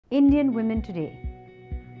Indian women today,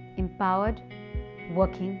 empowered,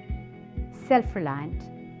 working, self-reliant,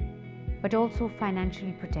 but also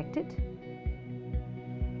financially protected.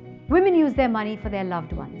 Women use their money for their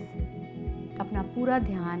loved ones. अपना पूरा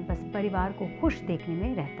ध्यान बस परिवार को खुश देखने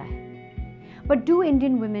में रहता है. But do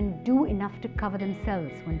Indian women do enough to cover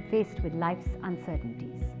themselves when faced with life's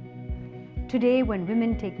uncertainties? Today, when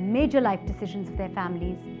women take major life decisions for their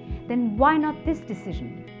families, then why not this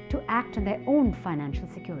decision to act on their own financial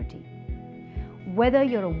security? Whether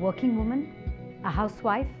you're a working woman, a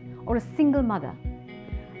housewife, or a single mother,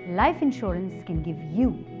 life insurance can give you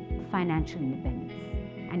financial independence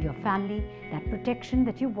and your family that protection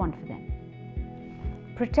that you want for them.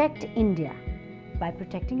 Protect India by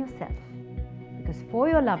protecting yourself, because for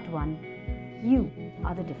your loved one, you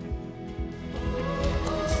are the difference.